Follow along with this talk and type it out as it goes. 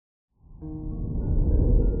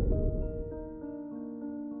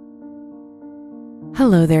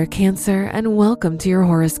Hello there, Cancer, and welcome to your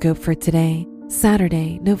horoscope for today,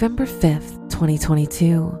 Saturday, November 5th,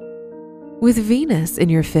 2022. With Venus in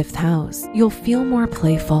your 5th house, you'll feel more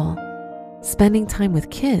playful. Spending time with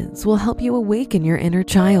kids will help you awaken your inner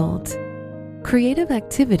child. Creative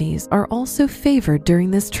activities are also favored during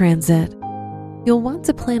this transit. You'll want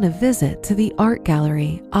to plan a visit to the art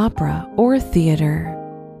gallery, opera, or theater.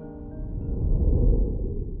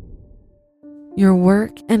 Your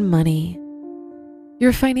work and money.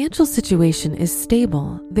 Your financial situation is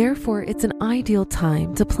stable, therefore it's an ideal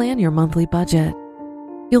time to plan your monthly budget.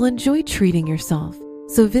 You'll enjoy treating yourself,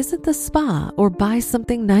 so visit the spa or buy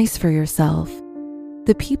something nice for yourself.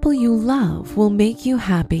 The people you love will make you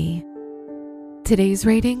happy. Today's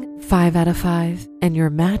rating, 5 out of 5, and your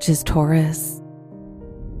match is Taurus.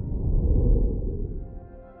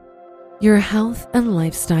 Your health and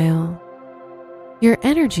lifestyle. Your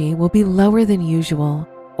energy will be lower than usual,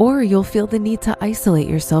 or you'll feel the need to isolate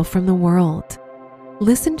yourself from the world.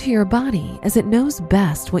 Listen to your body as it knows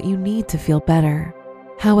best what you need to feel better.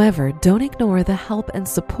 However, don't ignore the help and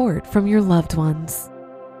support from your loved ones.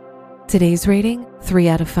 Today's rating, 3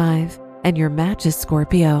 out of 5, and your match is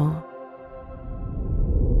Scorpio.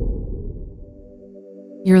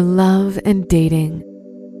 Your love and dating.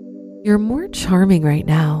 You're more charming right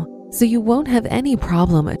now, so you won't have any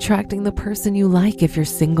problem attracting the person you like if you're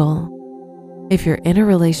single. If you're in a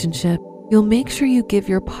relationship, you'll make sure you give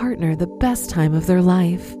your partner the best time of their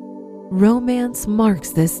life. Romance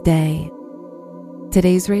marks this day.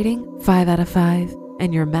 Today's rating, 5 out of 5,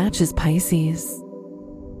 and your match is Pisces.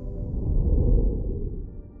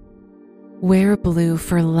 Wear blue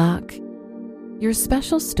for luck. Your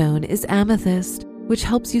special stone is amethyst, which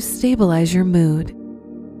helps you stabilize your mood.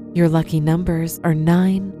 Your lucky numbers are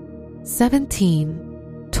 9,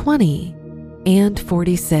 17, 20, and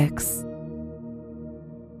 46.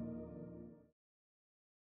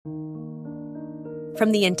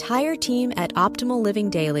 From the entire team at Optimal Living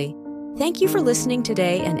Daily, thank you for listening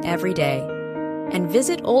today and every day. And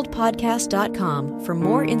visit oldpodcast.com for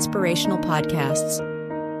more inspirational podcasts.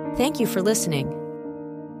 Thank you for listening.